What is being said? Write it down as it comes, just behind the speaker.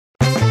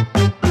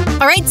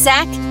Alright,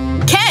 Zach.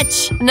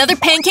 Catch! Another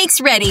pancake's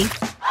ready.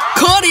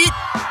 Caught it!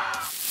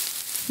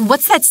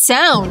 What's that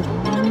sound?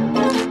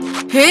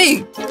 Hey,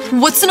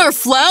 what's in our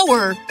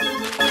flour?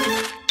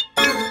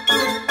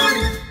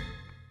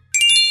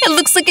 It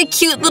looks like a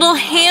cute little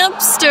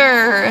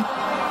hamster.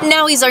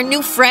 Now he's our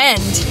new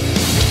friend.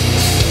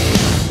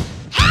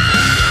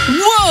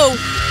 Whoa!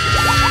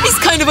 He's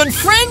kind of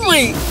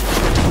unfriendly!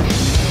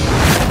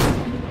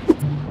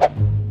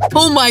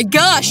 Oh my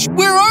gosh,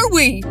 where are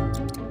we?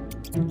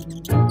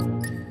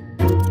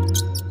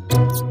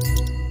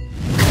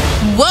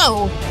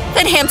 Whoa!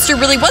 That hamster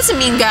really was a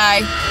mean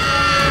guy.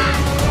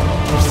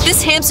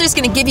 This hamster's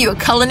gonna give you a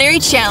culinary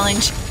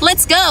challenge.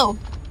 Let's go!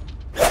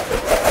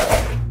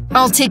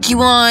 I'll take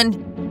you on.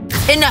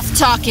 Enough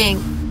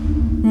talking.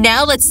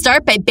 Now let's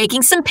start by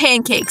baking some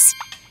pancakes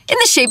in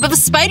the shape of a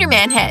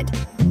Spider-Man head.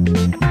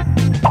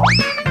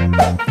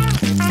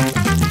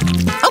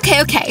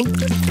 Okay.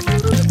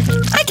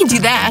 I can do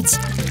that.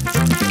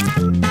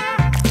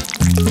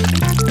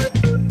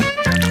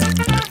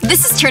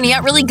 This is turning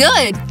out really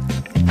good.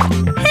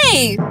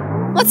 Hey,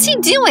 what's he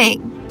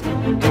doing?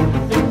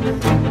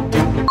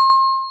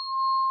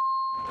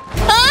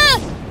 Ah!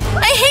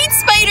 I hate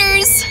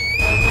spiders!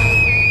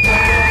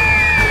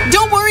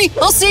 Don't worry,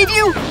 I'll save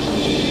you!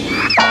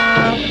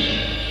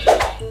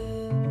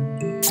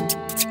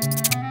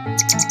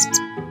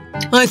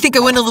 I think I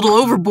went a little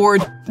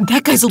overboard.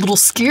 That guy's a little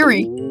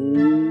scary.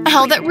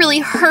 Ow, that really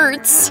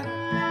hurts.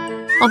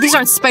 Oh, these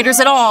aren't spiders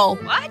at all.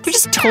 What? They're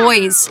just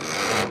toys.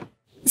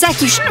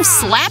 Zach, you shouldn't have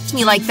slapped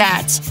me like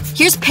that.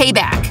 Here's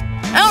payback.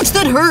 Ouch,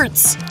 that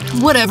hurts!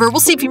 Whatever, we'll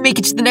see if you make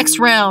it to the next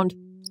round.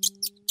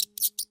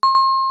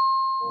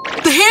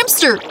 The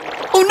hamster!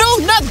 Oh no,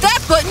 not that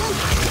button!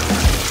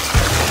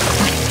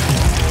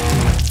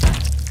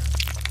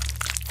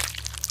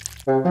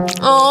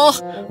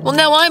 Oh, well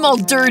now I'm all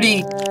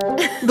dirty.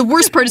 The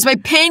worst part is my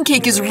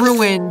pancake is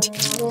ruined.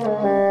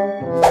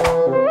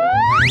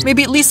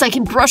 Maybe at least I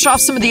can brush off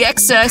some of the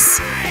excess.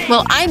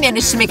 Well, I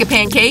managed to make a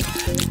pancake.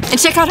 And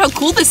check out how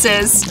cool this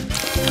is.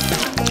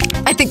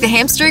 I think the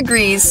hamster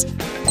agrees.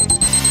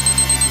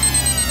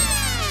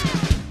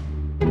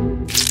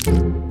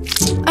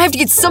 I have to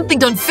get something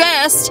done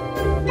fast.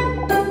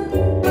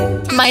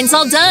 Mine's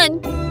all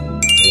done.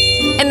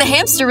 And the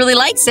hamster really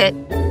likes it.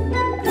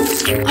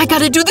 I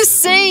gotta do the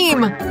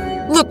same!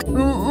 Look,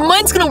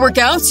 mine's gonna work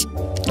out.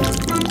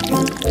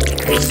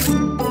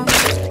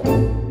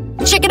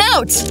 Check it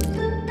out!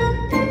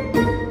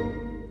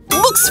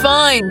 Looks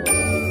fine.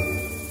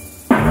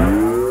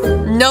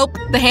 Nope,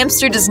 the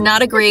hamster does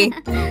not agree.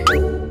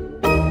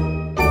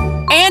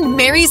 And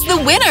Mary's the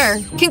winner!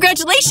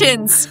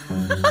 Congratulations!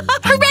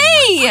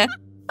 Hooray!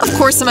 Of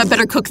course I'm a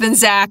better cook than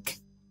Zach.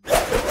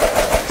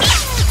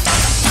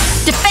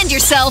 Defend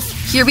yourself!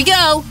 Here we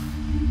go!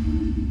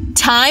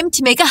 Time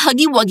to make a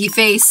Huggy Wuggy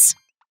face.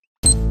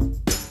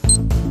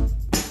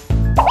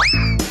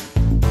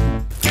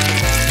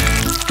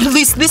 At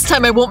least this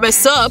time I won't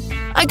mess up.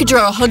 I could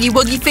draw a Huggy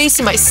Wuggy face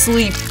in my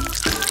sleep.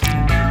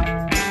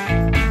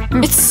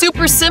 It's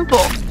super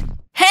simple.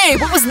 Hey,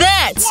 what was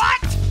that?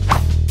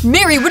 What?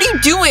 Mary, what are you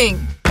doing?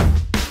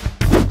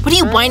 What are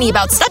you whining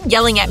about? Stop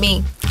yelling at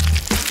me.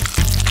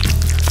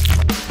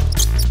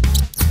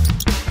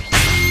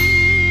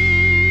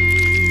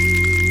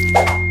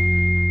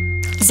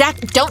 Zach,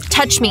 don't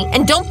touch me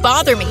and don't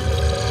bother me.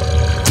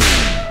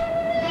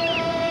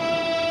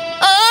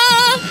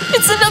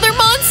 It's another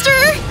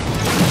monster!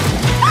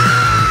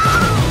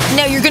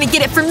 Now you're gonna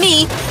get it from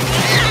me.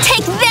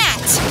 Take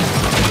that!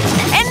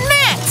 And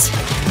that!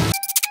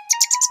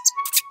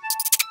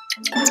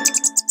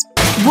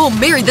 Whoa,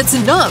 Mary, that's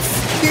enough!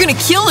 You're gonna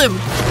kill him!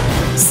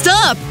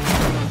 Stop!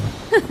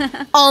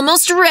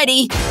 Almost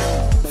ready.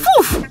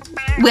 Whew.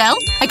 Well,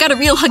 I got a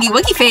real Huggy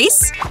Wuggy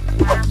face.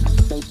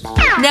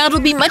 Now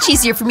it'll be much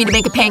easier for me to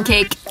make a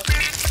pancake.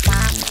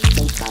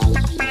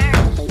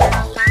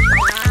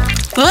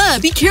 Ah,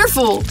 be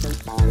careful!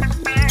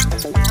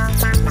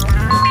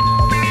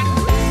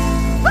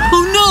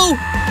 Oh no!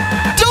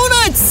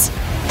 Donuts!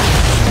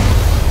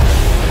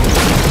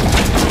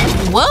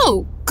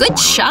 Whoa, good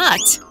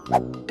shot.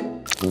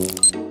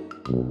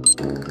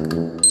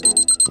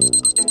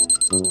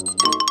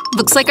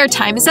 Looks like our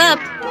time is up.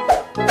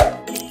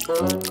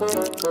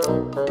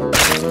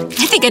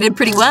 I think I did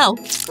pretty well.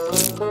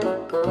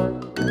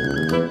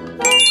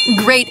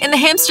 Great, and the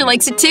hamster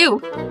likes it too.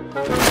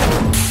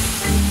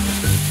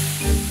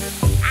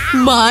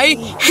 My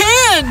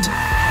hand!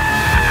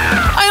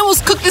 I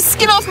almost cooked the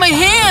skin off my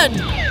hand!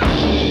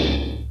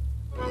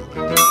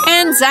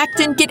 And Zach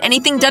didn't get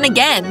anything done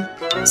again.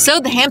 So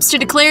the hamster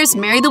declares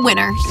Mary the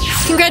winner.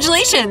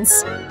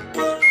 Congratulations!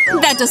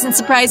 That doesn't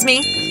surprise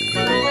me.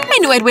 I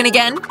knew I'd win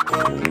again.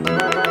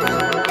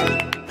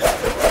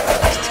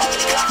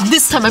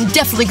 This time I'm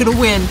definitely gonna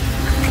win.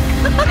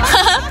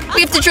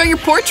 We have to draw your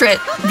portrait.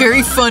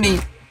 Very funny.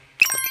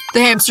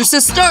 The hamster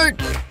says start.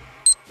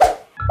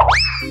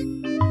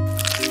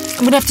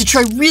 I'm gonna have to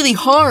try really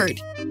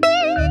hard.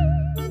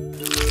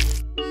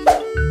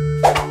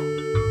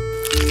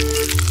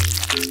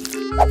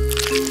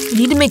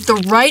 Need to make the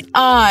right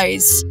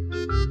eyes.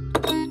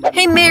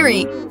 Hey,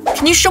 Mary,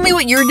 can you show me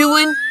what you're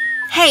doing?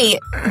 Hey,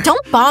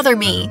 don't bother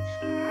me.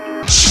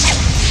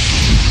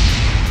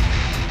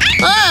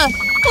 Ah!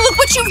 Look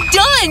what you've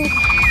done!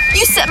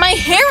 You set my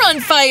hair on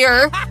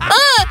fire!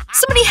 Ah!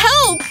 Somebody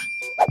help!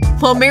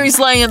 While Mary's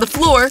lying on the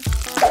floor,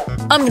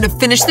 I'm gonna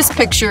finish this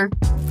picture.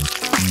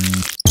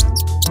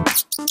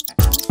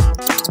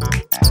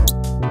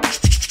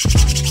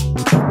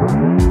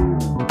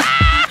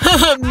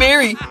 Haha,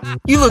 Mary,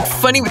 you look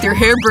funny with your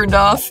hair burned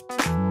off.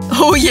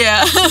 Oh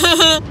yeah.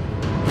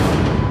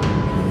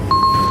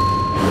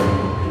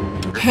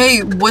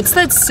 Hey, what's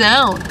that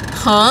sound?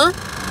 Huh?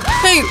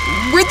 Hey,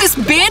 where'd this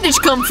bandage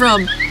come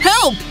from?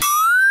 Help!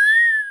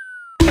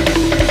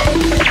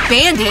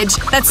 Bandage?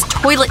 That's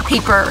toilet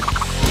paper.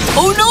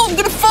 Oh no, I'm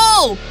gonna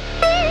fall!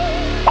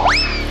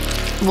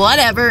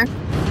 Whatever.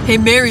 Hey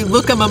Mary,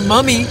 look, I'm a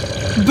mummy.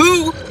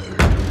 Boo!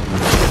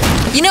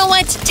 You know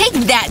what? Take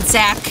that,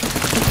 Zach.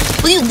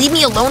 Will you leave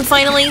me alone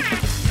finally?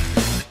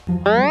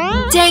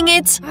 Dang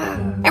it!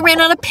 I ran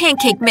out of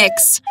pancake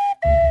mix.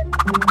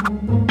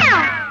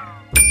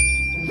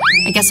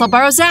 I guess I'll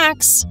borrow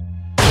Zach's.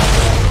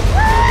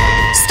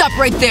 Stop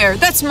right there!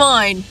 That's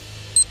mine!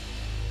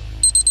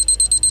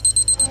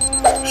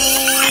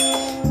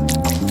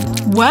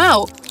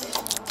 Wow!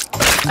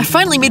 I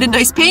finally made a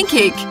nice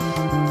pancake!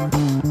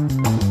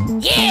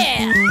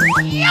 Yeah!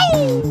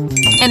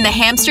 And the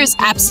hamster's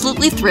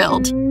absolutely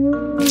thrilled.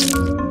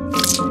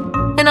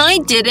 And I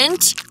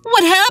didn't.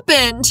 What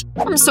happened?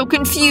 I'm so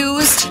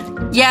confused.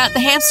 Yeah, the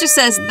hamster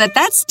says that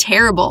that's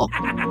terrible.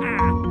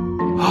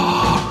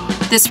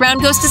 This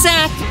round goes to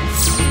Zach.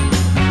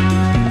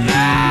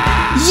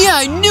 Yeah,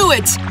 I knew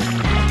it!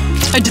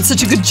 I did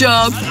such a good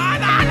job.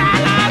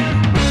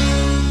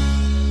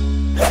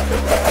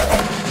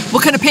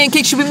 What kind of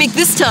pancake should we make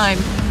this time?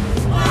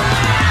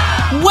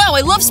 Wow,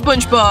 I love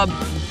SpongeBob!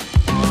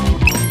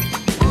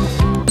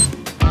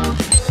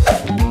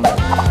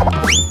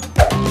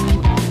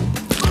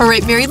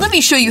 Alright, Mary, let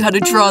me show you how to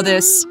draw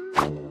this.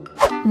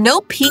 No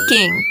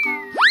peeking.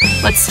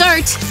 Let's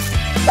start.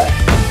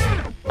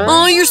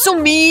 Oh, you're so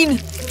mean!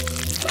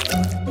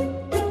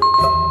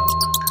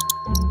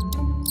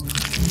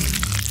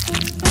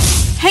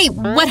 Hey,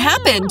 what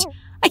happened?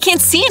 I can't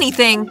see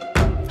anything.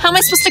 How am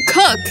I supposed to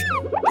cook?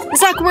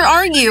 Zach, where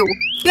are you?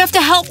 You have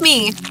to help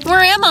me. Where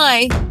am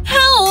I?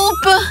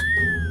 Help!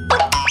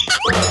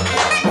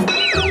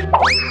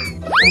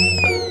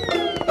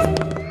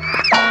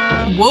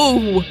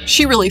 Whoa,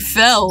 she really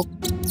fell.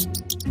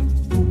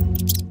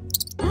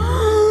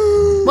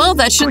 Well,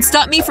 that shouldn't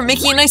stop me from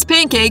making a nice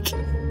pancake.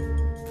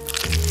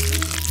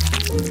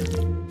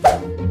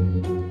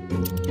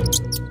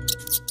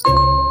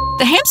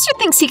 The hamster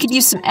thinks he could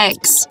use some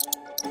eggs.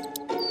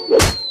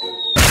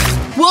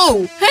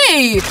 Whoa,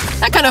 hey!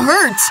 That kinda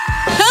hurts!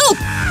 Help!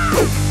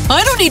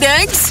 I don't need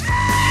eggs!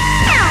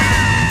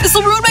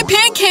 This'll ruin my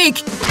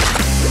pancake!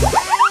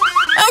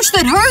 Ouch,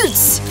 that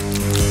hurts!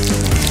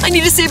 I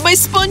need to save my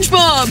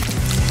SpongeBob!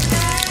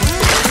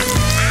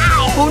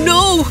 Oh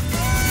no!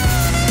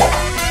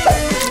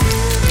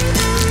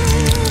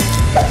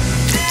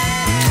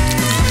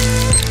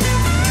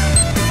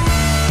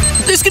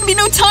 There's gonna be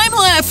no time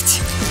left!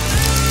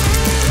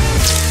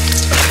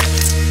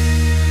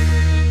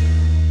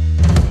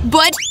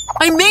 But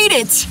I made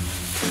it!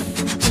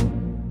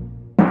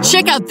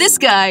 Check out this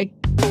guy!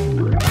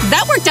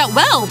 That worked out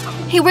well.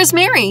 Hey, where's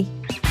Mary?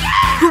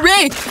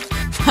 Hooray!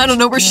 I don't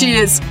know where she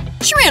is.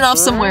 She ran off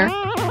somewhere.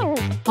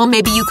 Well,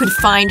 maybe you could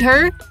find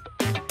her?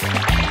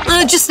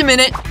 Just a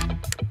minute.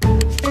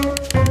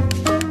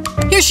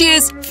 Here she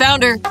is.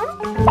 Found her.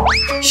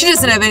 She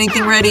doesn't have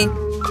anything ready.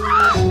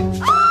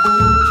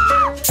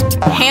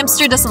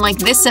 Hamster doesn't like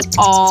this at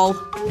all.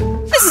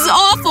 This is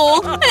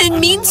awful! I didn't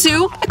mean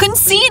to. I couldn't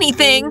see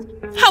anything.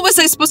 How was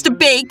I supposed to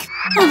bake?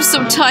 I'm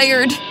so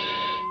tired.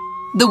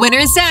 The winner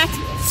is Zach.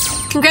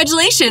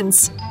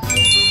 Congratulations!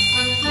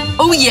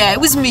 Oh yeah, it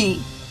was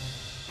me.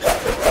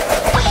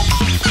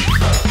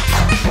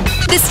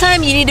 This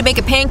time you need to make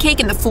a pancake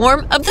in the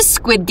form of the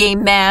Squid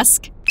Game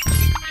mask.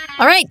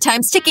 Alright,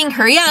 time's ticking.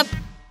 Hurry up.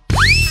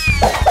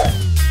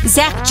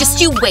 Zach,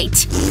 just you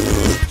wait.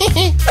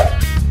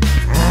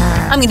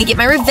 I'm gonna get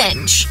my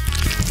revenge.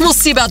 We'll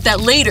see about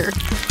that later.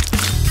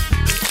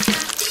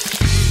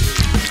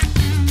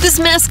 This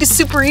mask is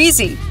super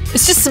easy.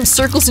 It's just some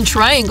circles and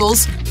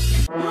triangles.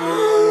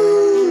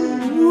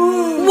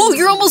 Whoa,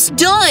 you're almost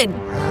done!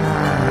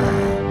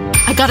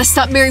 I gotta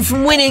stop Mary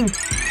from winning.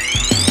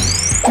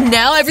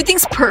 Now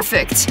everything's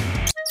perfect.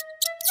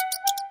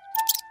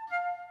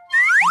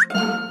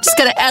 Just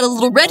gotta add a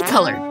little red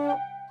color.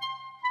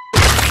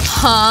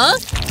 Huh?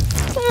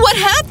 What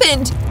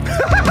happened?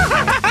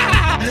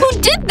 Who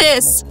did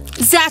this?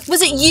 Zach,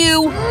 was it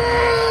you?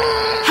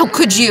 How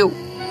could you?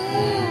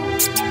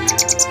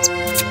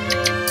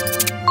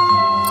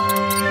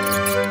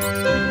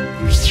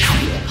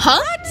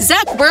 Huh?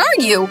 Zach, where are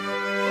you?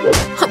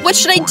 What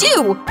should I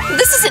do?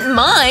 This isn't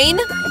mine.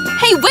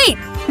 Hey, wait!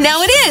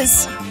 Now it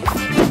is!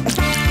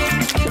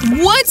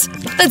 What?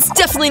 That's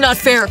definitely not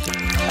fair.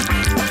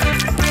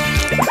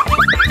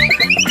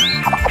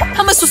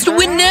 to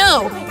win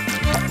now!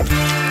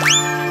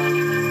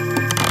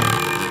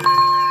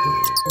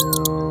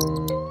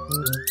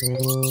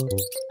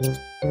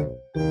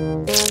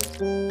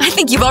 I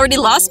think you've already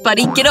lost,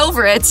 buddy. Get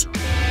over it.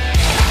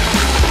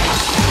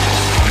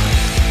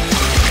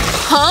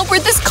 Huh?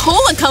 Where'd this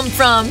cola come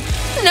from?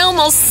 Now I'm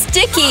all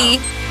sticky.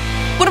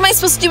 What am I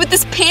supposed to do with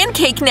this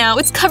pancake now?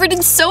 It's covered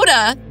in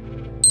soda.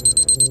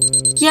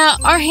 Yeah,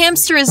 our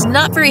hamster is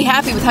not very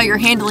happy with how you're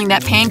handling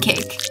that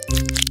pancake.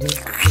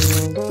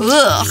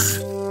 Ugh.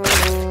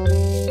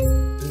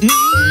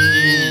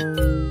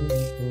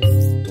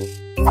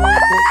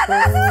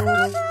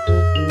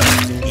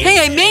 Hey,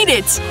 I made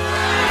it!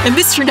 And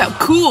this turned out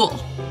cool.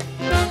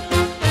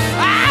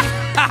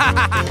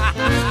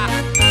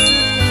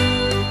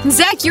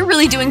 Zach, you're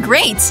really doing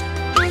great.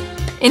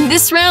 In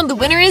this round, the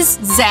winner is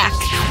Zach.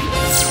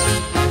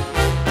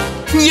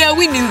 Yeah,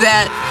 we knew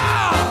that.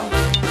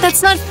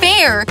 That's not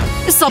fair.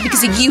 This is all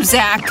because of you,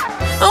 Zach.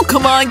 Oh,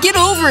 come on, get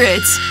over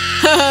it.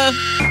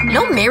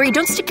 No, Mary,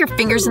 don't stick your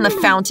fingers in the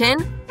fountain.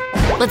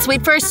 Let's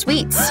wait for our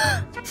sweets.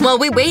 Well,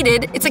 we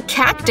waited. It's a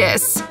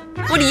cactus.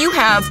 What do you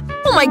have?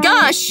 Oh my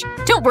gosh!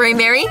 Don't worry,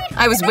 Mary.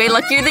 I was way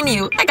luckier than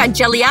you. I got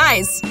jelly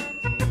eyes.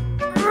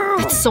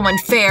 That's so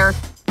unfair.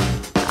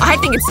 I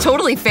think it's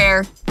totally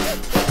fair.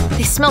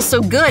 They smell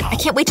so good. I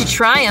can't wait to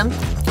try them.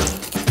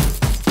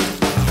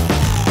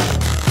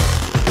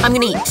 I'm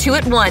gonna eat 2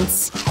 at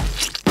once.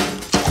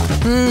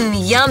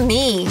 Mmm,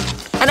 yummy.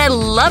 And I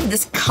love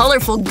this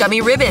colorful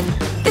gummy ribbon.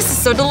 This is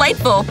so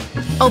delightful.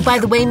 Oh, by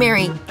the way,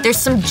 Mary, there's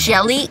some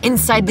jelly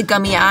inside the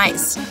gummy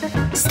eyes.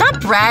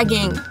 Stop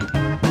bragging.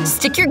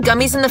 Stick your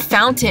gummies in the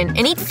fountain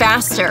and eat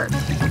faster.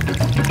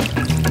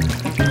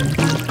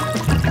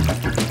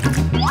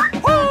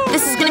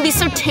 This is gonna be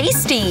so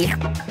tasty.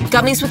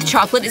 Gummies with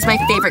chocolate is my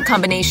favorite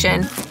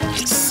combination.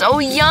 So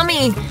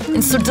yummy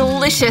and so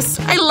delicious.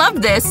 I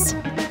love this.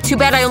 Too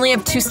bad I only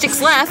have 2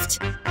 sticks left,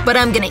 but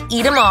I'm gonna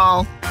eat them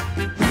all.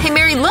 Hey,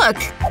 Mary, look.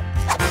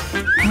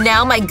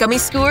 Now my gummy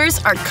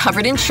skewers are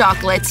covered in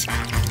chocolate.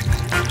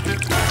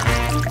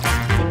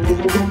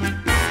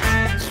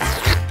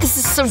 This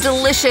is so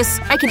delicious.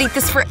 I could eat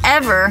this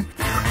forever.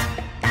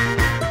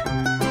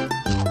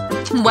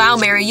 Wow,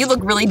 Mary, you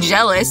look really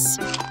jealous.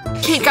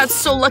 Kate got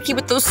so lucky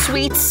with those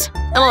sweets.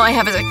 And all I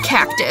have is a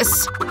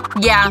cactus.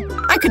 Yeah,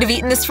 I could have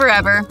eaten this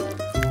forever.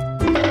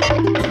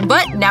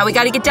 But now we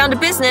gotta get down to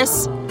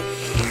business.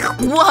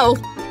 Whoa,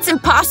 it's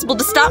impossible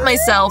to stop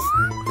myself.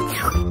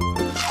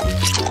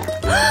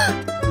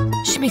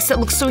 She makes it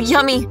look so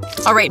yummy.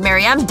 All right,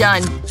 Mary, I'm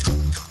done.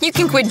 You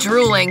can quit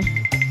drooling.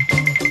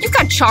 You've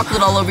got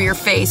chocolate all over your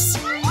face.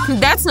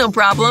 That's no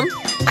problem.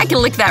 I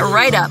can lick that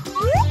right up.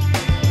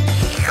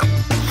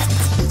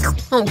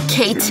 Oh,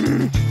 Kate.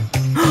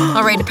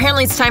 All right,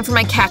 apparently it's time for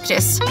my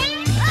cactus.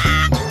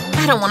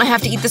 I don't want to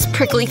have to eat this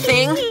prickly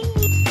thing.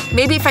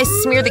 Maybe if I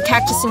smear the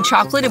cactus in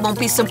chocolate, it won't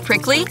be so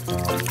prickly?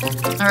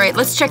 All right,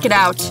 let's check it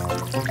out.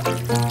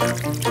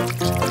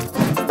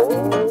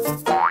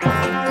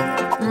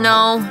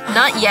 No,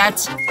 not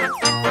yet.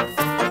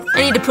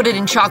 I need to put it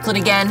in chocolate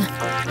again.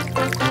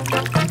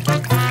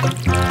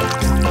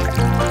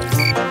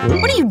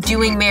 What are you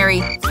doing, Mary?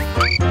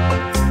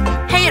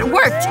 Hey, it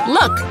worked!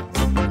 Look!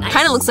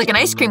 Kinda looks like an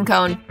ice cream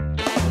cone.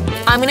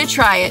 I'm gonna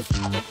try it.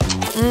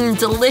 Mmm,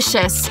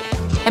 delicious.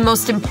 And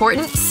most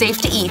important,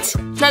 safe to eat.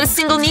 Not a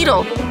single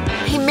needle.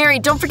 Hey, Mary,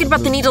 don't forget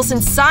about the needles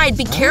inside.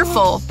 Be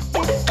careful.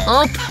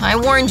 Oh, I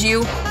warned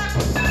you.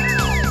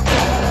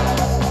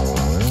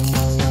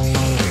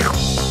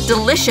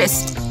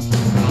 Delicious.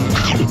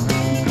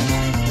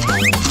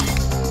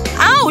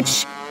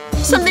 Ouch!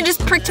 Something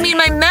just pricked me in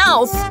my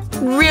mouth.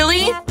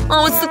 Really?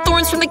 Oh, it's the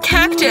thorns from the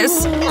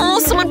cactus. Oh,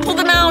 someone pull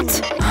them out.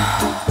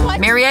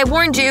 Mary, I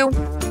warned you.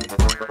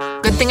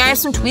 Good thing I have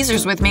some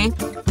tweezers with me.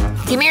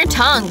 Give me your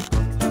tongue.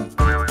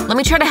 Let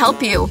me try to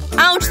help you.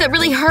 Ouch, that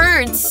really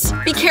hurts.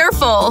 Be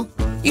careful.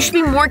 You should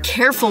be more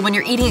careful when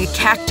you're eating a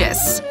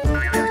cactus.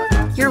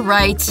 You're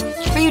right.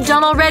 Are you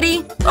done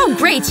already? Oh,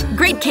 great.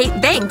 Great, Kate.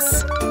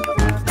 Thanks.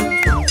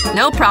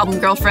 No problem,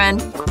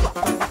 girlfriend.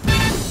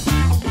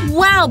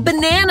 Wow,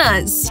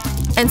 bananas!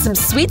 And some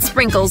sweet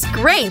sprinkles.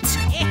 Great!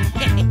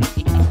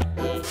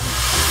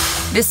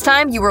 This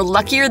time you were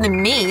luckier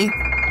than me.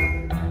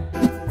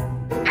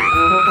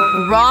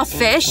 Raw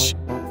fish?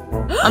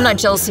 I'm not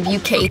jealous of you,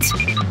 Kate.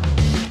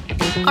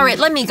 Alright,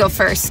 let me go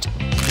first.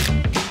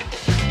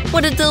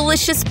 What a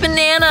delicious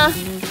banana!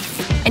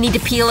 I need to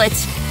peel it.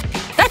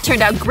 That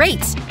turned out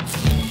great!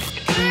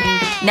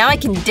 Now I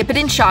can dip it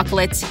in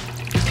chocolate.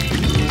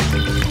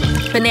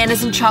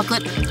 Bananas and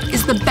chocolate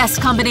is the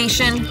best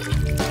combination.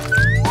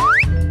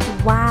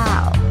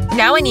 Wow.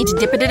 Now I need to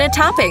dip it in a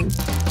topping.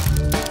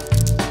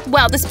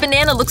 Wow, this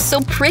banana looks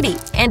so pretty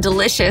and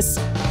delicious.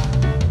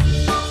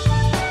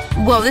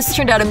 Whoa, this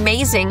turned out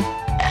amazing.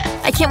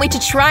 I can't wait to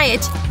try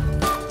it.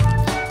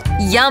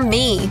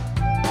 Yummy.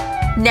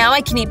 Now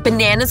I can eat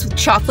bananas with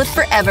chocolate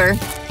forever.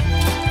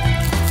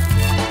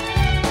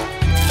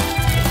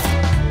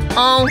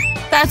 Oh,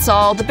 that's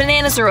all. The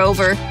bananas are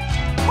over.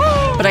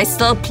 But I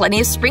still have plenty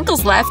of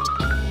sprinkles left.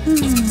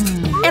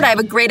 And I have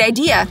a great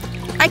idea.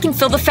 I can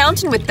fill the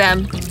fountain with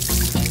them.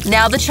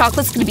 Now the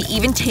chocolate's gonna be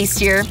even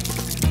tastier.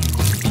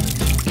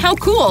 How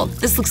cool!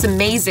 This looks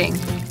amazing.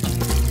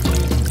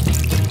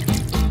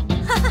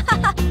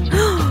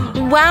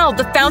 Wow,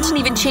 the fountain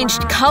even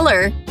changed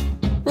color.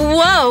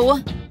 Whoa!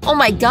 Oh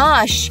my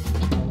gosh.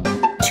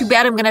 Too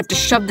bad I'm gonna have to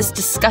shove this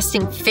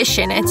disgusting fish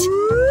in it.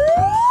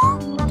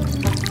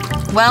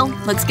 Well,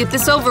 let's get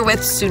this over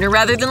with sooner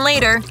rather than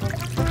later.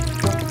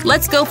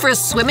 Let's go for a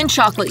swim in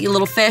chocolate, you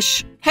little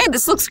fish. Hey,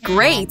 this looks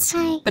great.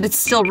 But it's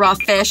still raw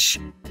fish.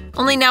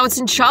 Only now it's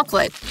in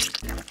chocolate.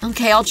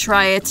 Okay, I'll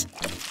try it.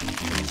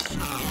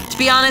 To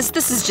be honest,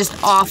 this is just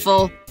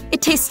awful.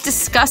 It tastes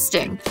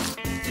disgusting.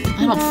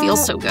 I don't feel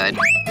so good.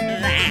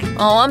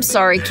 Oh, I'm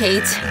sorry,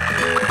 Kate.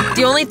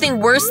 The only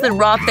thing worse than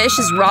raw fish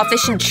is raw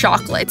fish and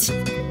chocolate.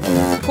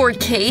 Poor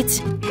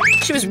Kate.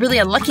 She was really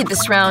unlucky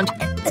this round.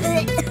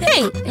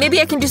 Hey, maybe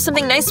I can do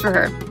something nice for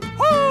her.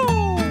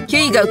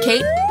 Here you go,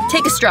 Kate.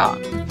 Take a straw.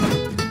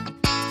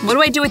 What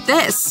do I do with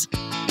this?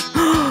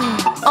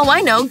 Oh,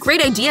 I know.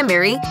 Great idea,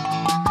 Mary.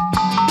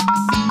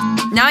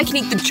 Now I can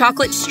eat the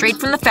chocolate straight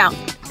from the fountain.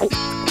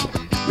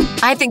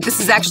 I think this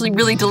is actually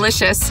really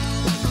delicious.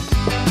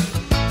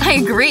 I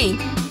agree.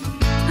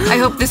 I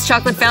hope this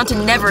chocolate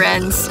fountain never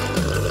ends.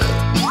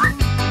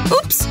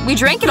 Oops, we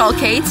drank it all,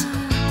 Kate.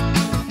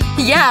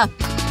 Yeah,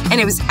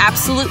 and it was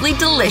absolutely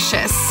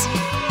delicious.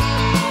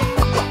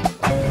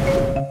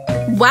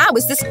 Wow,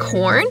 is this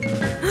corn?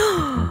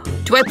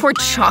 Do I pour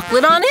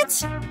chocolate on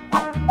it?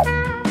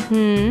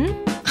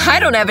 I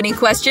don't have any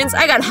questions.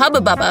 I got Hubba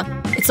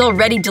Bubba. It's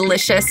already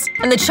delicious,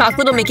 and the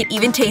chocolate will make it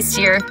even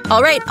tastier.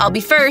 All right, I'll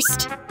be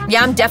first.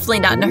 Yeah, I'm definitely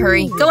not in a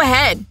hurry. Go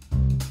ahead.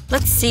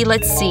 Let's see,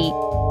 let's see.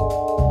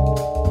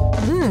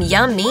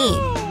 Yummy.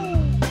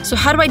 So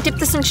how do I dip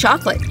this in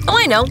chocolate? Oh,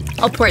 I know.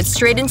 I'll pour it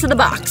straight into the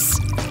box.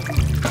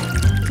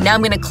 Now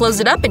I'm gonna close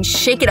it up and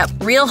shake it up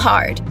real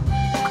hard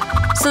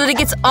so that it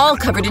gets all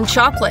covered in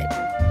chocolate.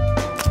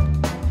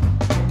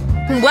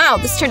 Wow,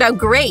 this turned out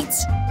great.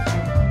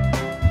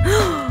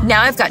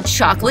 Now I've got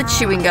chocolate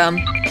chewing gum.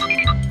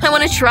 I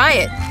want to try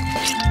it.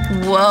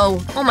 Whoa,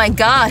 oh my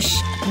gosh.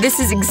 This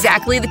is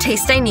exactly the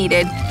taste I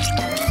needed.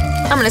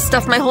 I'm gonna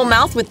stuff my whole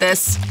mouth with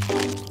this.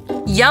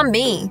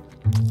 Yummy.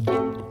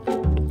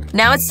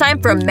 Now it's time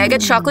for a mega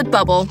chocolate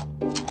bubble.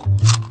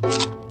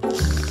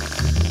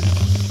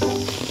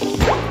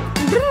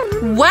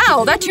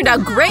 Wow, that turned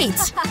out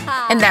great!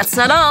 And that's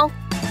not all.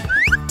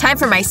 Time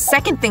for my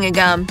second thing of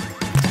gum.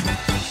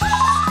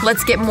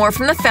 Let's get more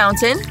from the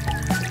fountain.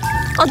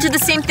 I'll do the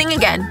same thing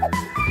again.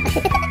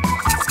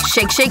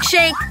 Shake, shake,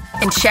 shake,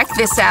 and check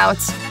this out.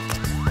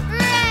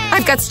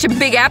 I've got such a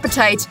big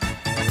appetite.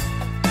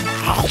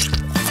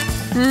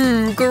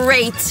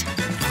 Great.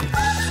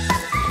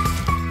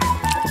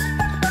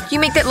 You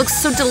make that look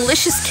so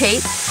delicious,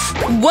 Kate.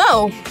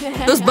 Whoa!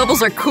 Those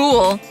bubbles are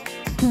cool.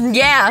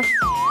 Yeah.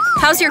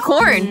 How's your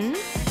corn?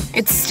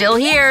 It's still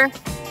here.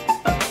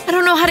 I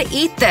don't know how to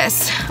eat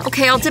this.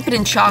 Okay, I'll dip it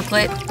in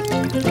chocolate.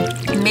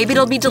 Maybe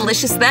it'll be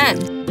delicious then.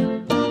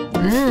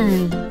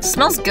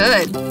 Smells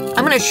good.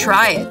 I'm gonna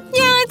try it.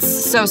 Yeah, it's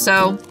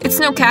so-so. It's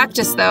no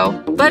cactus,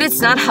 though. But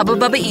it's not Hubba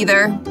Bubba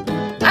either.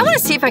 I want to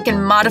see if I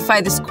can modify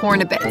this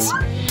corn a bit.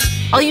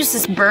 I'll use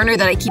this burner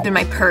that I keep in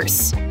my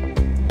purse.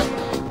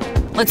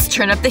 Let's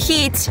turn up the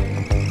heat.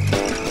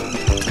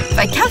 If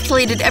I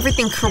calculated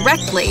everything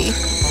correctly,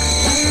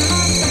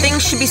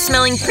 things should be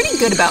smelling pretty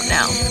good about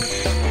now.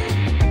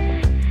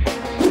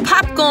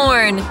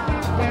 Popcorn!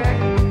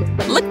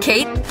 Look,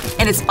 Kate.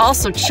 And it's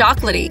also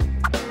chocolatey.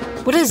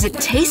 What does it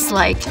taste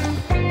like?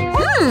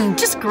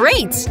 Just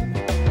great!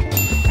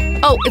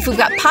 Oh, if we've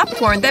got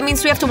popcorn, that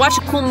means we have to watch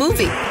a cool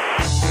movie.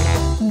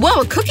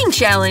 Whoa, a cooking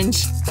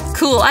challenge!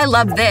 Cool, I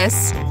love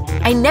this.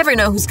 I never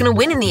know who's gonna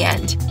win in the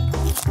end.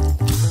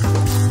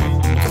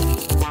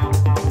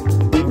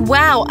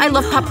 Wow, I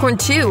love popcorn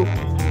too.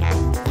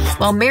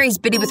 While Mary's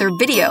busy with her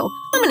video,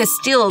 I'm gonna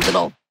steal a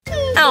little.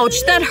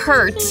 Ouch, that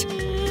hurt.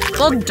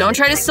 Well, don't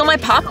try to steal my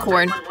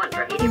popcorn.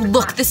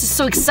 Look, this is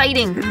so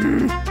exciting.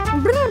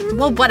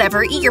 Well,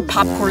 whatever. Eat your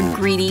popcorn,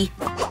 greedy.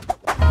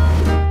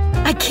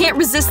 I can't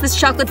resist this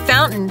chocolate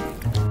fountain.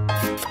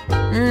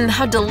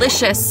 How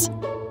delicious.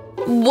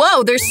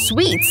 Whoa, there's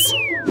sweets.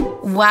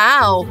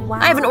 Wow.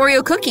 I have an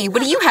Oreo cookie.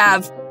 What do you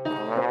have?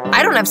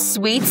 I don't have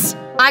sweets.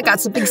 I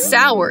got something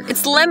sour.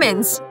 It's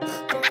lemons.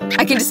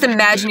 I can just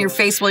imagine your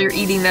face while you're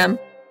eating them.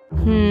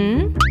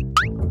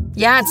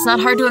 Yeah, it's not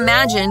hard to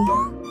imagine.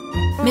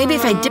 Maybe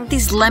if I dip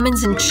these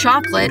lemons in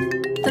chocolate,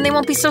 then they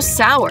won't be so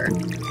sour.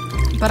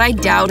 But I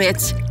doubt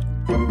it.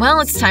 Well,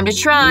 it's time to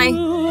try.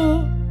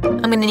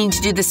 I'm gonna need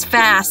to do this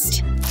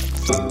fast.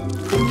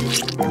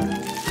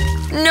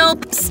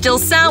 Nope, still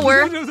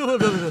sour.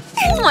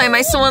 Why am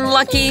I so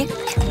unlucky?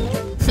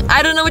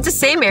 I don't know what to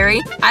say,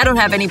 Mary. I don't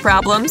have any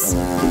problems.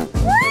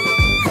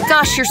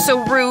 Gosh, you're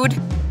so rude.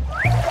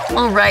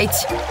 Alright,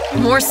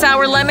 more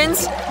sour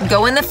lemons?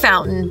 Go in the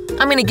fountain.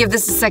 I'm gonna give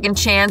this a second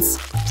chance.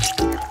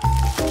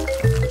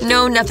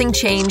 No, nothing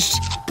changed.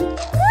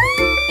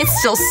 It's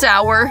still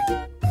sour.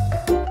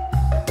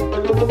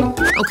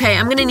 Okay,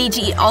 I'm gonna need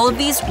to eat all of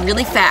these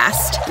really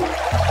fast.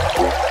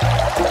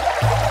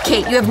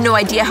 Kate, you have no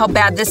idea how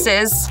bad this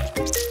is.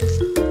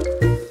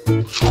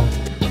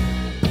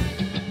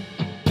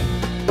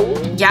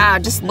 Yeah,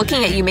 just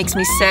looking at you makes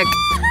me sick.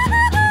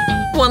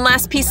 One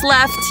last piece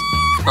left.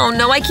 Oh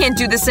no, I can't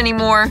do this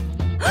anymore.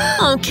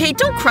 Oh, Kate,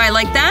 don't cry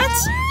like that.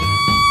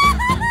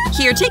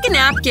 Here, take a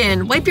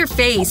napkin. Wipe your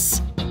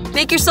face.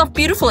 Make yourself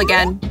beautiful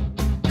again.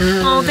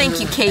 Oh,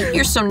 thank you, Kate.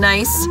 You're so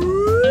nice.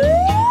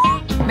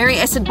 Mary,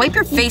 I said wipe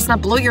your face,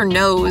 not blow your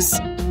nose.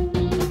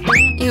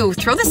 Ew,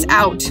 throw this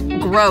out.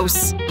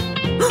 Gross.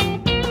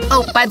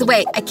 Oh, by the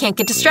way, I can't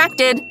get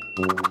distracted.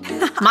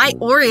 My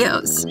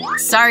Oreos.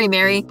 Sorry,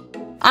 Mary.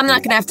 I'm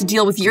not gonna have to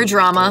deal with your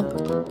drama.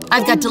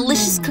 I've got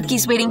delicious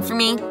cookies waiting for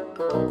me.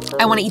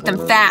 I want to eat them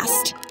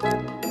fast.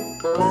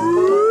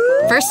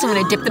 First, I'm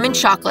gonna dip them in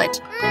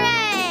chocolate.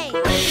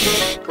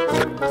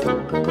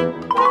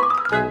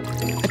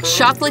 A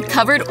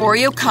chocolate-covered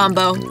Oreo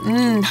combo.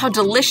 Mmm, how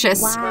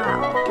delicious.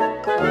 Wow.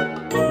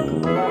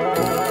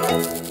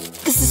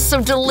 This is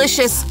so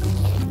delicious.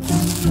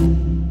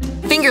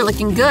 Finger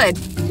looking good.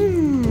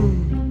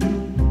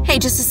 Hey,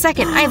 just a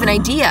second, I have an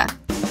idea.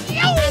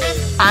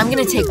 I'm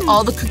gonna take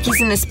all the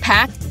cookies in this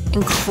pack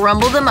and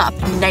crumble them up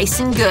nice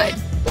and good.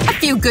 A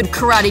few good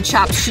karate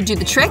chops should do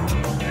the trick.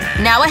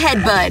 Now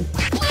ahead, bud.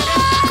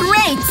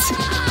 Great!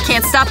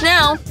 Can't stop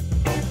now.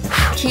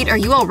 Kate, are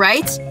you all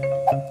right?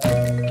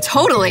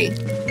 Totally.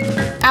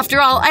 After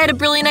all, I had a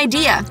brilliant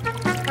idea.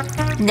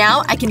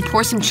 Now I can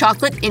pour some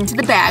chocolate into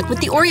the bag with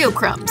the Oreo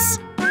crumbs.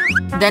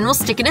 Then we'll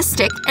stick in a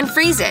stick and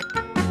freeze it.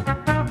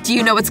 Do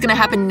you know what's gonna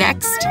happen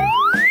next?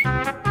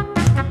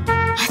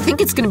 I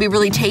think it's gonna be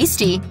really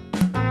tasty.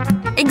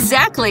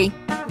 Exactly.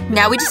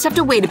 Now we just have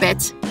to wait a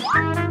bit.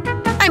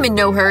 I'm in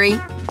no hurry.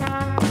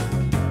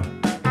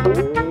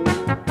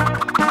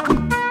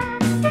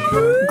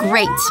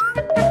 Great.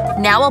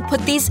 Now I'll put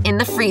these in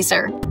the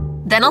freezer.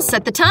 Then I'll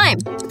set the time.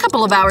 A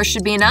couple of hours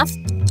should be enough.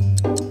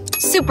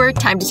 Super,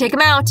 time to take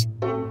them out.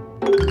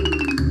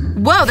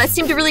 Whoa, that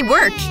seemed to really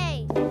work.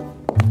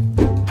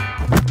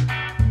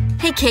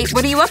 Hey, Kate,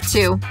 what are you up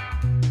to?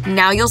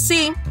 Now you'll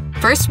see.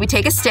 First, we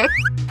take a stick,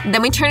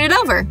 then we turn it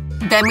over.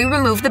 Then we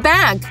remove the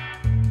bag.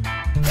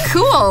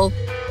 Cool!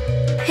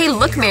 Hey,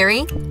 look,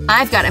 Mary.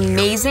 I've got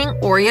amazing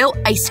Oreo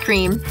ice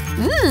cream.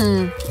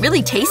 Mmm,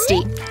 really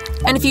tasty.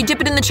 And if you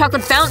dip it in the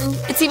chocolate fountain,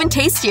 it's even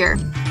tastier.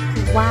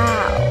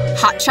 Wow.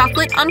 Hot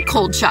chocolate on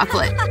cold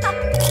chocolate.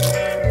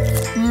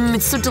 Mmm,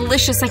 it's so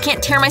delicious I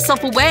can't tear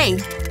myself away.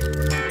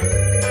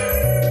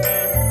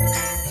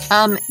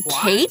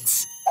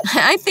 Kate?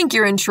 I think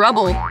you're in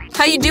trouble.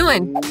 How you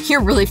doing?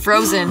 You're really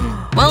frozen.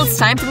 Well, it's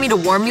time for me to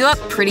warm you up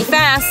pretty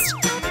fast.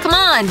 Come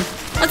on,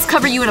 let's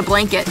cover you in a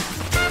blanket.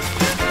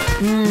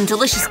 Mmm,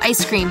 delicious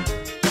ice cream.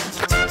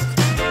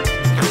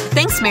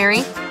 Thanks,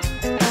 Mary.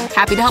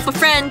 Happy to help a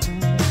friend.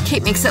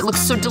 Kate makes that look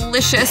so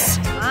delicious.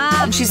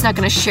 And she's not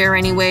gonna share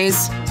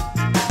anyways.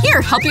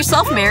 Here, help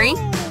yourself, Mary.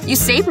 You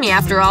saved me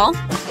after all.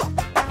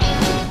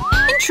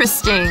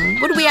 Interesting.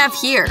 What do we have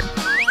here?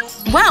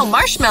 Wow,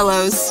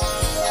 marshmallows.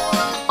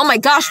 Oh my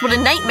gosh, what a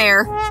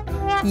nightmare.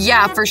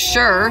 Yeah, for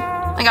sure.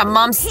 I got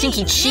Mom's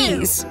stinky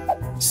cheese.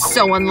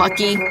 So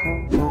unlucky.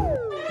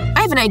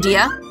 I have an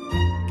idea.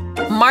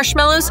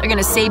 Marshmallows are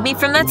gonna save me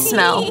from that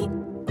smell.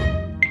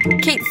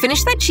 Kate,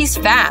 finish that cheese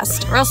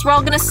fast, or else we're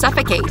all gonna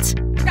suffocate.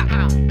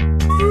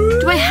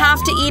 Do I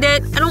have to eat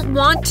it? I don't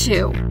want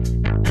to.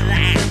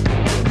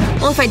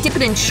 Well, if I dip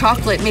it in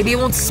chocolate, maybe it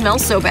won't smell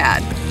so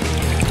bad.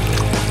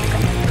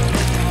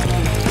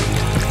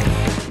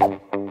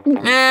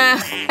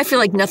 I feel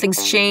like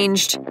nothing's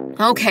changed.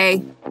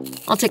 Okay,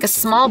 I'll take a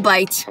small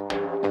bite.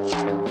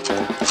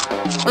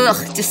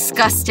 Ugh,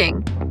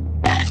 disgusting.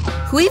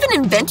 Who even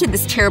invented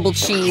this terrible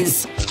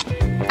cheese?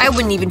 I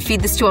wouldn't even feed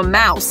this to a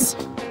mouse.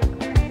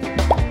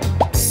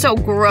 So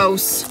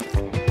gross.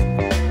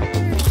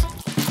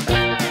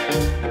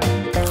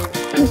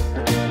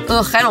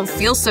 Ugh, I don't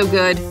feel so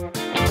good.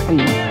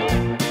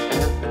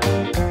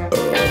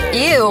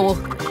 Ew,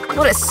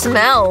 what a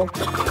smell.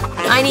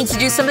 I need to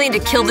do something to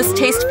kill this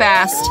taste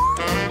fast.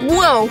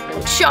 Whoa,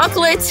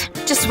 chocolate!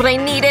 Just what I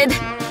needed.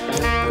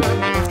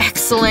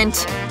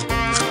 Excellent.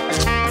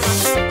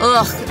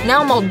 Ugh,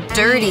 now I'm all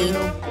dirty.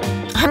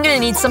 I'm gonna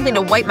need something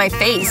to wipe my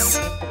face.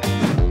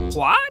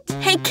 What?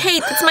 Hey,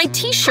 Kate, it's my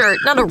t-shirt,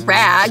 not a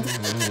rag.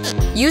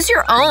 Use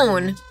your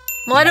own.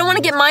 Well, I don't want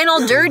to get mine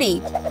all dirty.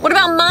 What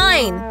about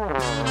mine?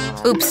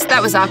 Oops,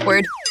 that was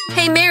awkward.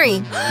 Hey, Mary,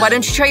 why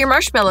don't you try your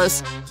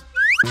marshmallows?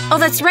 Oh,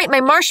 that's right,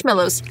 my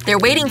marshmallows. They're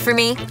waiting for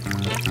me.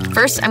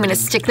 First, I'm gonna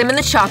stick them in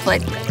the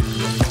chocolate.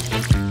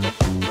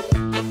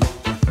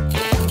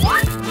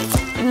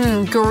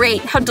 Mmm,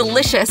 great. How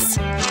delicious.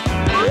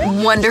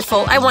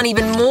 Wonderful. I want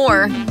even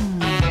more.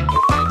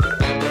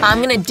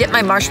 I'm gonna dip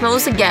my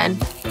marshmallows again.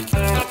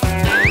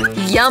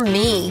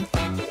 Yummy.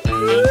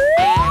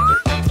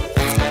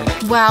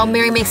 Wow,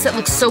 Mary makes it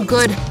look so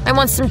good. I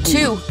want some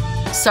too.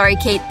 Sorry,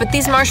 Kate, but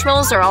these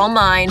marshmallows are all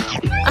mine.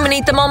 I'm gonna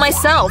eat them all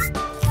myself.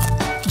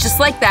 Just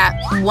like that,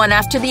 one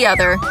after the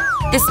other.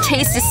 This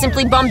taste is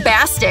simply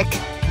bombastic.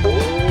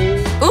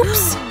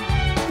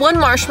 One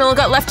marshmallow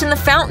got left in the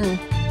fountain.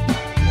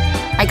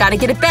 I gotta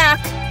get it back.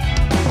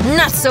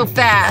 Not so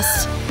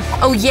fast.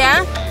 Oh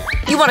yeah?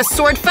 You want a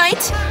sword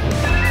fight?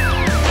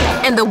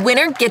 And the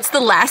winner gets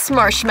the last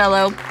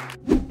marshmallow.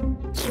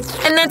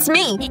 And that's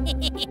me.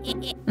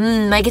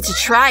 I get to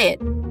try it.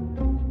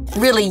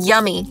 Really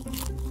yummy.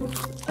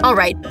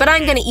 Alright, but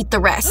I'm gonna eat the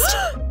rest.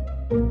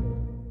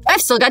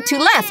 I've still got 2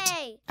 left.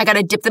 I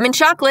gotta dip them in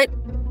chocolate.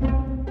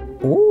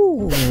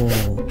 Ooh.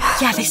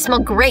 Yeah, they smell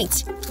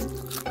great.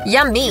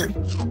 Yummy.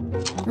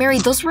 Mary,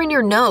 those were in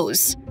your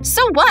nose.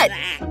 So what?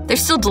 They're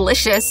still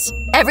delicious.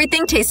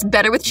 Everything tastes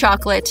better with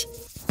chocolate.